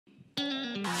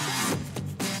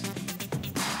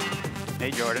Hey,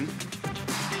 Jordan.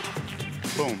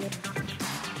 Boom.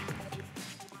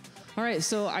 All right,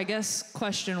 so I guess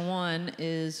question one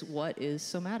is, what is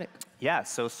Somatic? Yeah,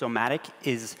 so Somatic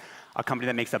is a company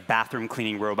that makes a bathroom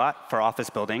cleaning robot for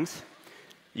office buildings.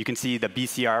 You can see the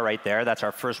BCR right there. That's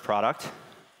our first product.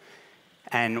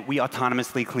 And we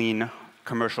autonomously clean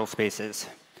commercial spaces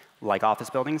like office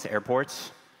buildings,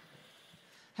 airports.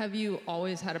 Have you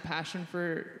always had a passion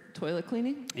for toilet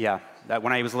cleaning? Yeah,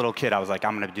 when I was a little kid, I was like,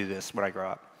 I'm going to do this when I grow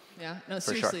up. Yeah, no, For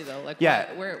seriously sure. though, like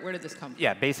Yeah. where did this come from?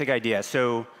 Yeah, basic idea.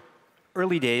 So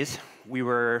early days, we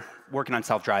were working on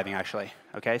self-driving, actually.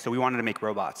 Okay, so we wanted to make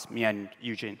robots, me and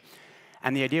Eugene.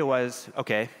 And the idea was,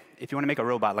 okay, if you want to make a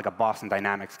robot like a Boston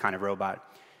Dynamics kind of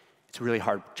robot, it's a really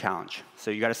hard challenge.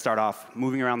 So you got to start off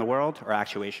moving around the world or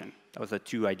actuation. That was the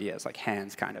two ideas, like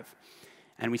hands kind of.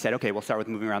 And we said, okay, we'll start with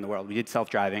moving around the world. We did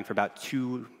self-driving for about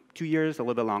two years, a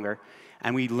little bit longer,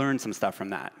 and we learned some stuff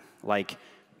from that, like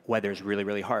weather's really,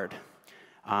 really hard.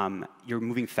 You're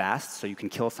moving fast, so you can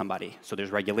kill somebody, so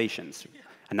there's regulations.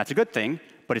 And that's a good thing,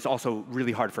 but it's also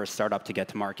really hard for a startup to get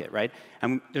to market, right?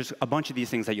 And there's a bunch of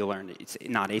these things that you'll learn. It's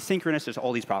not asynchronous, there's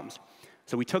all these problems.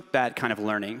 So we took that kind of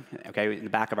learning, okay, in the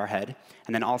back of our head,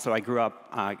 and then also I grew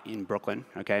up in Brooklyn,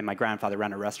 okay? My grandfather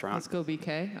ran a restaurant. Let's go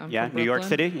BK. I'm Yeah, from New York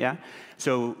Brooklyn. City, yeah.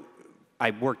 So I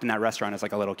worked in that restaurant as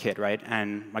like a little kid, right?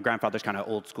 And my grandfather's kind of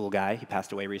old school guy. He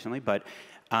passed away recently, but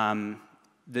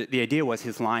the idea was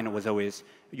his line was always,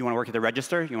 you want to work at the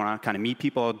register, you want to kind of meet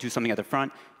people, do something at the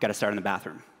front, you got to start in the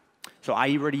bathroom. So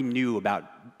I already knew about,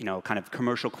 kind of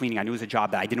commercial cleaning. I knew it was a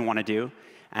job that I didn't want to do,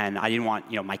 and I didn't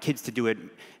want, my kids to do it.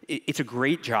 It's a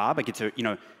great job. Like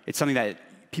it's something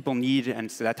that people need,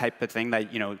 and so that type of thing that,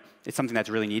 it's something that's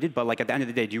really needed. But like at the end of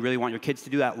the day, do you really want your kids to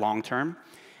do that long term?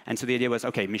 And so the idea was,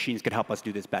 okay, machines could help us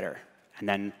do this better. And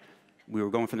then we were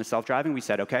going from the self-driving. We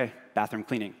said, okay, bathroom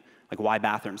cleaning. Like, why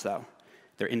bathrooms though?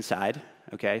 They're inside,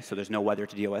 okay, so there's no weather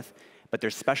to deal with. But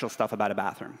there's special stuff about a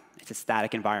bathroom. It's a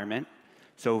static environment.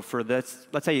 So for this,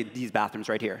 let's say these bathrooms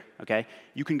right here, okay?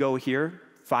 You can go here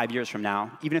 5 years from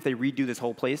now. Even if they redo this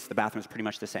whole place, the bathroom's pretty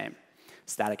much the same.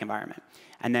 Static environment.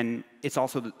 And then it's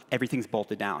also, everything's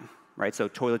bolted down, right? So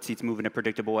toilet seats move in a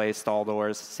predictable way, stall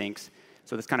doors, sinks.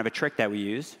 So that's kind of a trick that we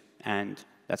use, and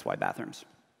that's why bathrooms.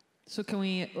 So can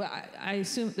we, I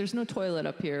assume there's no toilet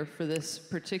up here for this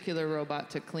particular robot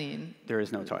to clean. There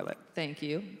is no toilet. Thank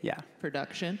you. Yeah.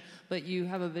 Production. But you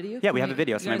have a video? Yeah, we have a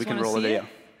video, so maybe we can roll a video.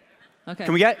 Okay.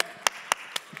 Can we get?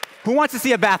 Who wants to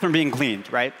see a bathroom being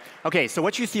cleaned, right? Okay, so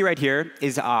what you see right here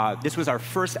is this was our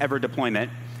first ever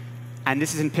deployment, and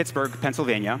this is in Pittsburgh,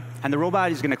 Pennsylvania. And the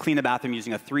robot is going to clean the bathroom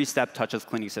using a 3-step touchless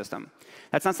cleaning system.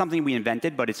 That's not something we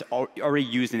invented, but it's already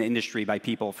used in the industry by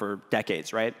people for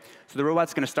decades, right? So the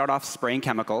robot's going to start off spraying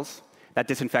chemicals. That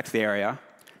disinfects the area.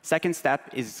 Second step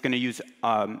is it's going to use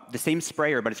the same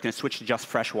sprayer, but it's going to switch to just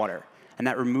fresh water. And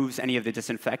that removes any of the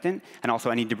disinfectant and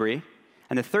also any debris.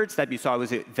 And the third step you saw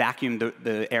was it vacuumed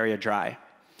the area dry.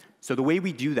 So the way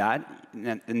we do that,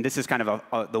 and this is kind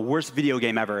of the worst video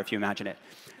game ever, if you imagine it.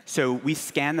 So we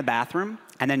scan the bathroom,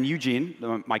 and then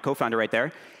Eugene, my co-founder right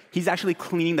there, he's actually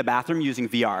cleaning the bathroom using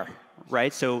VR,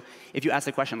 right? So if you ask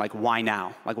the question, like, why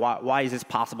now? Like, why is this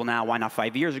possible now? Why not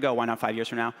 5 years ago? Why not 5 years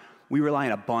from now? We rely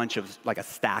on a bunch of, like a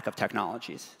stack of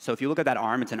technologies. So if you look at that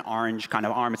arm, it's an orange kind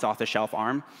of arm. It's off-the-shelf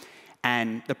arm.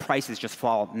 And the prices just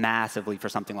fall massively for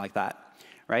something like that,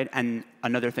 right? And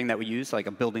another thing that we use, like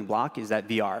a building block, is that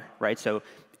VR, right? So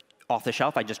off the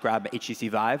shelf, I just grab HTC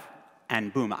Vive,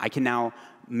 and boom, I can now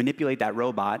manipulate that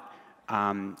robot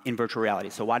in virtual reality.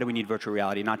 So why do we need virtual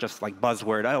reality? Not just like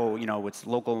buzzword, oh, it's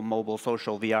local, mobile,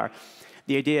 social, VR.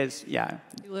 The idea is, yeah.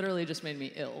 You literally just made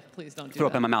me ill. Please don't do that. Throw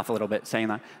up in my mouth a little bit saying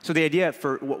that. So the idea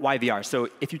for why VR? So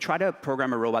if you try to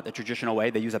program a robot the traditional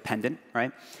way, they use a pendant,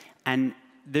 right? And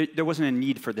there wasn't a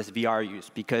need for this VR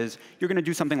use because you're going to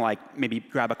do something like maybe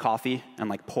grab a coffee and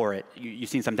like pour it. You've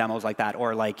seen some demos like that,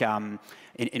 or like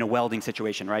in a welding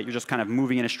situation, right? You're just kind of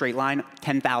moving in a straight line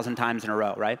 10,000 times in a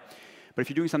row, right? But if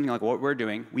you're doing something like what we're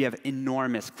doing, we have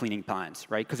enormous cleaning times,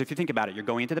 right? Because if you think about it, you're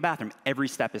going into the bathroom, every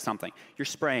step is something. You're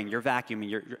spraying, you're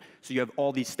vacuuming, so you have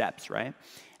all these steps, right?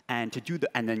 And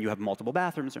and then you have multiple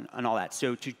bathrooms and all that.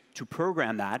 So to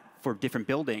program that for different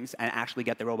buildings and actually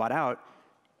get the robot out,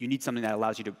 you need something that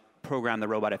allows you to program the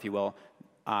robot, if you will,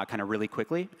 kind of really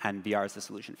quickly, and VR is the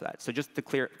solution for that. So just to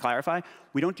clarify,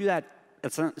 we don't do that.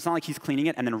 It's not like he's cleaning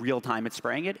it and then real time it's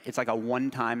spraying it. It's like a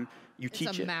one-time, you teach it.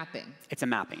 It's a mapping. It's a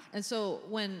mapping. And so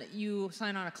when you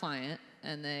sign on a client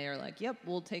and they are like, yep,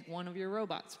 we'll take one of your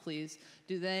robots, please,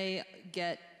 do they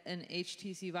get an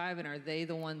HTC Vive and are they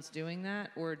the ones doing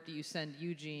that? Or do you send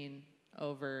Eugene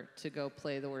over to go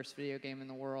play the worst video game in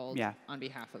the world on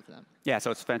behalf of them? Yeah,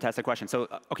 so it's a fantastic question. So,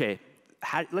 okay,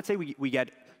 let's say we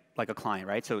get like a client,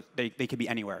 right? So they could be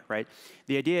anywhere, right?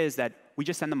 The idea is that we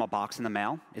just send them a box in the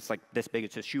mail. It's like this big.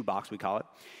 It's a shoe box, we call it.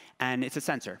 And it's a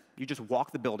sensor. You just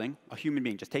walk the building. A human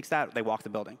being just takes that. They walk the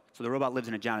building. So the robot lives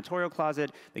in a janitorial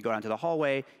closet. They go down to the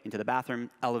hallway, into the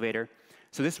bathroom, elevator.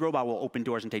 So this robot will open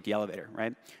doors and take the elevator,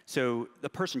 right? So the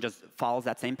person just follows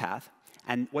that same path.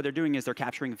 And what they're doing is they're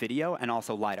capturing video and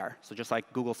also LiDAR. So just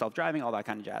like Google self-driving, all that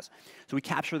kind of jazz. So we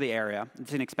capture the area.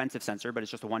 It's an expensive sensor, but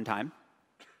it's just a one-time.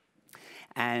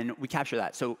 And we capture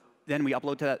that. So then we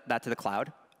upload that to the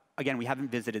cloud. Again, we haven't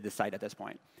visited the site at this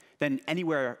point. Then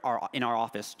anywhere in our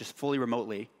office, just fully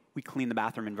remotely, we clean the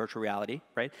bathroom in virtual reality,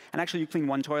 right? And actually, you clean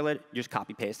one toilet, you just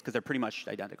copy-paste, because they're pretty much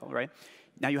identical, right?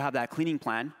 Now you have that cleaning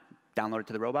plan, download it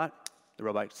to the robot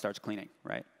starts cleaning,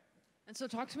 right? And so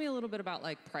talk to me a little bit about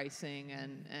like pricing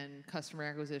and customer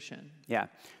acquisition. Yeah.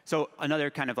 So another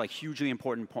kind of like hugely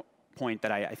important point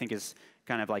that I think is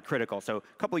kind of like critical. So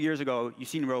a couple of years ago, you've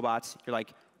seen robots, you're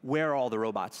like, where are all the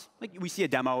robots? Like, we see a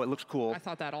demo, it looks cool. I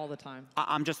thought that all the time.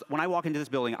 When I walk into this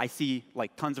building, I see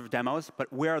like tons of demos,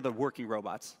 but where are the working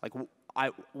robots? Like,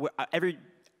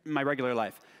 in my regular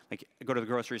life, like I go to the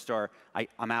grocery store,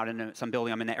 I'm out in some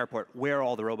building, I'm in the airport, where are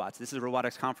all the robots? This is a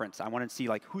robotics conference. I want to see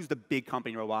like, who's the big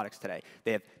company in robotics today?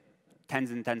 They have tens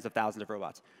and tens of thousands of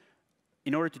robots.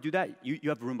 In order to do that, you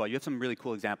have Roomba, you have some really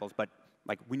cool examples, but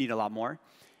like we need a lot more,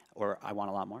 or I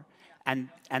want a lot more. And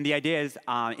the idea is,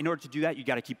 in order to do that, you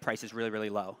got to keep prices really, really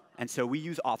low. And so we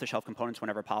use off-the-shelf components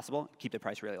whenever possible, keep the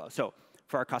price really low. So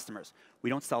for our customers, we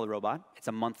don't sell the robot. It's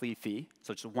a monthly fee.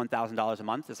 So it's $1,000 a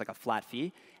month. It's like a flat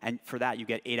fee. And for that, you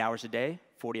get 8 hours a day,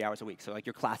 40 hours a week. So like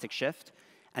your classic shift,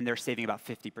 and they're saving about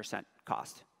 50%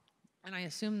 cost. And I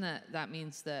assume that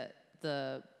means that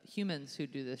the humans who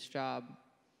do this job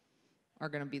are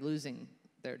going to be losing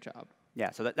their job.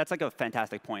 Yeah, so that's like a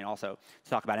fantastic point also to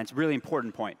talk about. And it's a really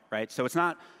important point, right? So it's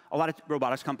not, a lot of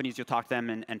robotics companies, you'll talk to them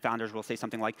and founders will say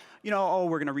something like, oh,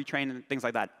 we're going to retrain and things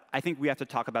like that. I think we have to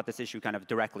talk about this issue kind of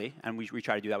directly, and we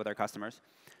try to do that with our customers.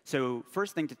 So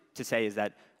first thing to say is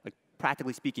that, like,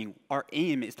 practically speaking, our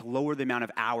aim is to lower the amount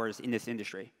of hours in this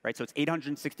industry, right? So it's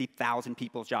 860,000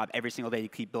 people's job every single day to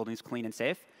keep buildings clean and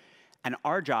safe. And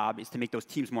our job is to make those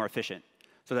teams more efficient.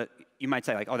 So that you might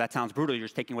say, like, oh, that sounds brutal, you're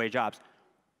just taking away jobs.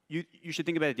 You should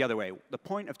think about it the other way. The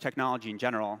point of technology in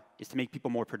general is to make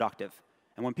people more productive.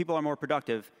 And when people are more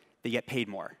productive, they get paid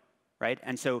more, right?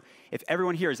 And so if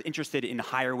everyone here is interested in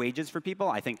higher wages for people,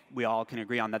 I think we all can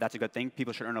agree on that. That's a good thing.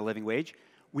 People should earn a living wage.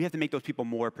 We have to make those people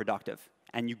more productive.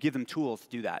 And you give them tools to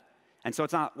do that. And so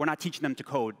we're not teaching them to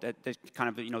code, that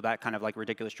kind of like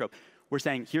ridiculous trope. We're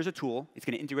saying, here's a tool. It's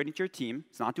going to integrate into your team.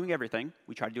 It's not doing everything.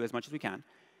 We try to do as much as we can.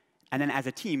 And then as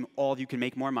a team, all of you can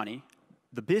make more money.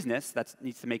 The business that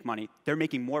needs to make money, they're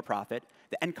making more profit.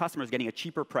 The end customer is getting a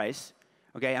cheaper price,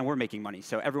 okay, and we're making money.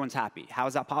 So everyone's happy. How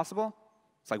is that possible?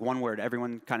 It's like one word.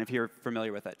 Everyone kind of here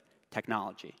familiar with it.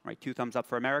 Technology, right? 2 thumbs up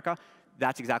for America.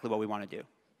 That's exactly what we want to do.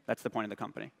 That's the point of the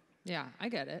company. Yeah, I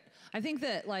get it. I think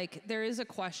that like there is a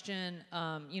question,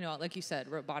 like you said,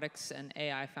 robotics and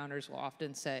AI founders will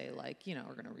often say like, we're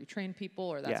going to retrain people,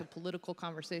 or that's a political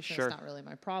conversation. Sure. It's not really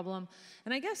my problem.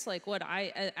 And I guess like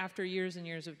after years and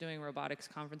years of doing robotics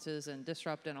conferences and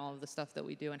Disrupt and all of the stuff that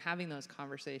we do and having those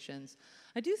conversations,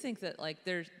 I do think that like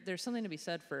there's something to be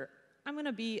said for, I'm going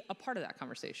to be a part of that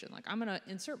conversation. Like I'm going to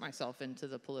insert myself into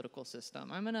the political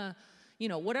system. I'm going to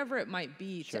whatever it might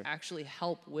be to actually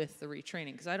help with the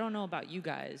retraining. Because I don't know about you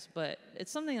guys, but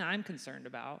it's something that I'm concerned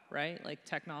about, right? Like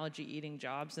technology eating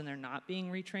jobs and there not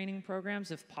being retraining programs.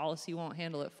 If policy won't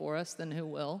handle it for us, then who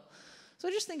will? So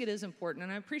I just think it is important,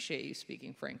 and I appreciate you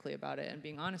speaking frankly about it and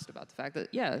being honest about the fact that,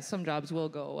 yeah, some jobs will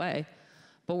go away,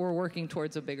 but we're working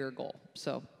towards a bigger goal.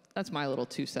 So that's my little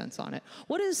 2 cents on it.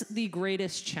 What is the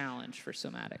greatest challenge for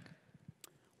Somatic?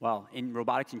 Well, in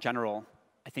robotics in general,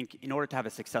 I think in order to have a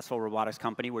successful robotics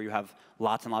company where you have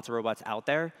lots and lots of robots out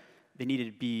there, they need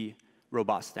to be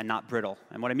robust and not brittle.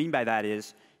 And what I mean by that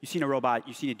is, you've seen a robot,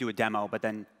 you've seen it do a demo, but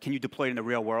then can you deploy it in the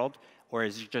real world, or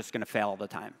is it just going to fail all the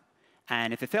time?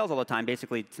 And if it fails all the time,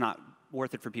 basically it's not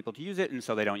worth it for people to use it, and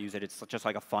so they don't use it. It's just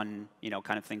like a fun,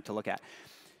 kind of thing to look at.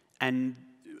 And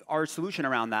our solution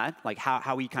around that, like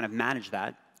how we kind of manage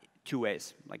that, 2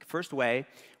 ways. Like first way,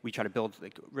 we try to build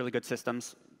like really good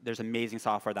systems. There's amazing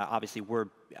software that obviously we're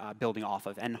building off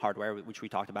of, and hardware, which we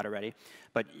talked about already.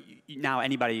 But now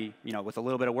anybody, with a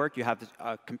little bit of work, you have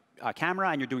a camera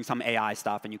and you're doing some AI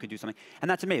stuff and you could do something.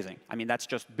 And that's amazing. I mean, that's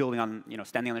just building on,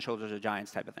 standing on the shoulders of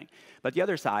giants type of thing. But the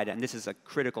other side, and this is a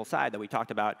critical side that we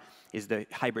talked about, is the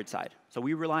hybrid side. So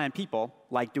we rely on people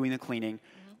like doing the cleaning.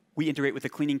 We integrate with the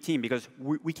cleaning team because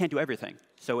we can't do everything.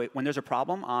 So when there's a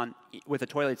problem with a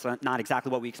toilet, it's not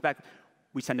exactly what we expect.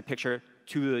 we send a picture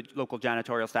to the local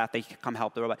janitorial staff. They come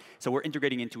help the robot. So we're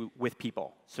integrating into with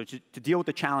people. So to deal with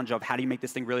the challenge of how do you make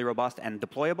this thing really robust and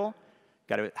deployable,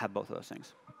 got to have both of those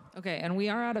things. Okay, and we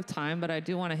are out of time, but I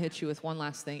do want to hit you with one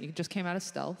last thing. You just came out of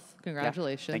stealth.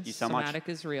 Congratulations. Yeah, thank you so much. Somatic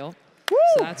is real. Woo!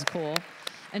 So that's cool.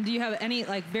 And do you have any,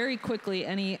 like, very quickly,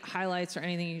 any highlights or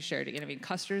anything you shared? Any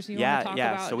customers you want to talk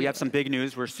about? So we have some big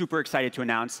news. We're super excited to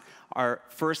announce our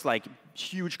first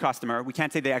huge customer. We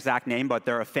can't say the exact name, but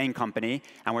they're a FANG company,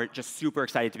 and we're just super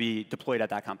excited to be deployed at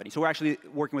that company. So we're actually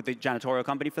working with the janitorial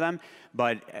company for them,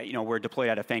 but we're deployed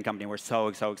at a FANG company. We're so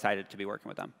excited to be working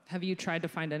with them. Have you tried to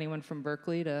find anyone from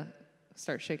Berkeley to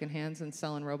start shaking hands and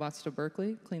selling robots to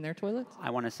Berkeley, clean their toilets? I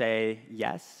want to say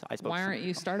yes. Why aren't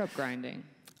you startup grinding?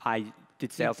 I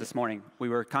did sales this morning. We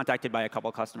were contacted by a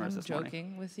couple customers this morning. I'm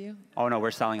joking with you. Oh no, we're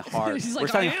selling hard. He's like, we're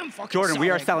selling, I am fucking Jordan, selling. we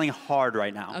are selling hard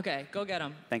right now. Okay, go get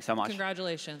them. Thanks so much.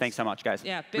 Congratulations. Thanks so much, guys.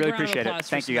 Yeah, big really round of appreciate applause it. for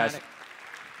Thank you, guys. Somatic.